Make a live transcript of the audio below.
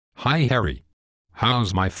Hi Harry.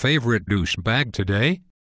 How's my favorite douchebag today?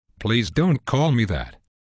 Please don't call me that.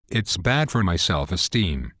 It's bad for my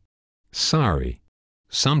self-esteem. Sorry.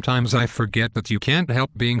 Sometimes I forget that you can't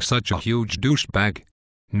help being such a huge douchebag.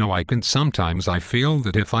 No, I can. Sometimes I feel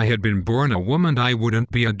that if I had been born a woman I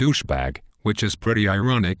wouldn't be a douchebag, which is pretty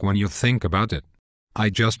ironic when you think about it.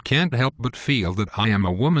 I just can't help but feel that I am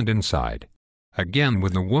a woman inside. Again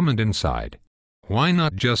with a woman inside. Why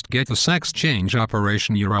not just get the sex change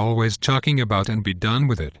operation you're always talking about and be done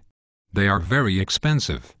with it? They are very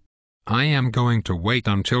expensive. I am going to wait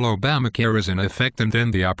until Obamacare is in effect and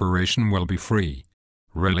then the operation will be free.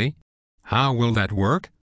 Really? How will that work?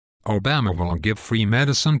 Obama will give free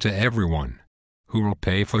medicine to everyone. Who will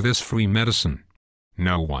pay for this free medicine?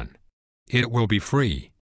 No one. It will be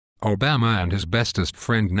free. Obama and his bestest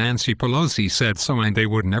friend Nancy Pelosi said so and they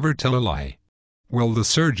would never tell a lie. Will the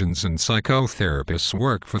surgeons and psychotherapists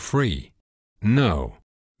work for free? No.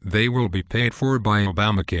 They will be paid for by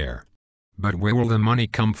Obamacare. But where will the money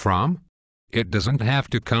come from? It doesn't have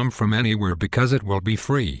to come from anywhere because it will be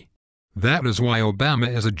free. That is why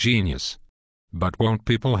Obama is a genius. But won't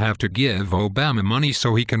people have to give Obama money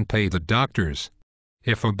so he can pay the doctors?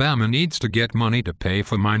 If Obama needs to get money to pay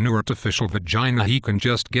for my new artificial vagina he can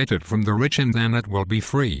just get it from the rich and then it will be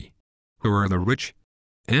free. Who are the rich?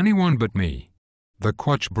 Anyone but me. The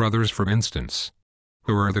Koch brothers for instance.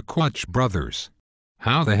 Who are the Koch brothers?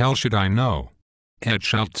 How the hell should I know? Ed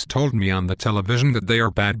Schultz told me on the television that they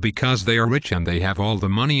are bad because they are rich and they have all the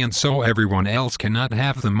money and so everyone else cannot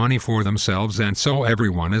have the money for themselves and so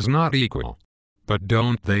everyone is not equal. But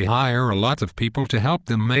don't they hire a lot of people to help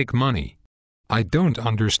them make money? I don't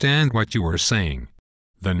understand what you are saying.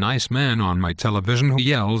 The nice man on my television who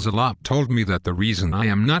yells a lot told me that the reason I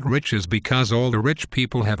am not rich is because all the rich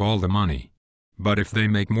people have all the money. But if they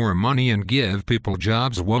make more money and give people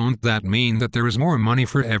jobs, won't that mean that there is more money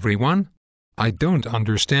for everyone? I don't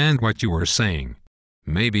understand what you are saying.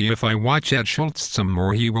 Maybe if I watch Ed Schultz some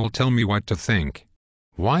more he will tell me what to think.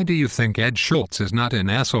 Why do you think Ed Schultz is not an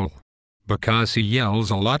asshole? Because he yells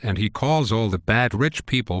a lot and he calls all the bad rich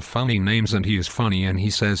people funny names and he is funny and he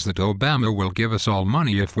says that Obama will give us all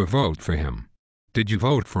money if we vote for him. Did you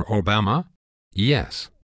vote for Obama? Yes.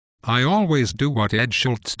 I always do what Ed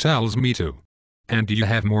Schultz tells me to. And do you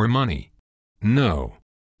have more money? No.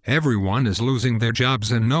 Everyone is losing their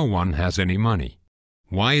jobs and no one has any money.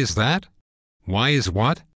 Why is that? Why is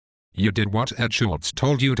what? You did what Ed Schultz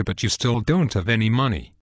told you to but you still don't have any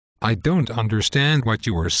money. I don't understand what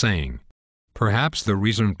you are saying. Perhaps the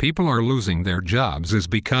reason people are losing their jobs is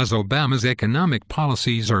because Obama's economic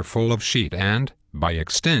policies are full of shit and, by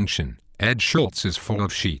extension, Ed Schultz is full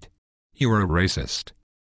of shit. You are a racist.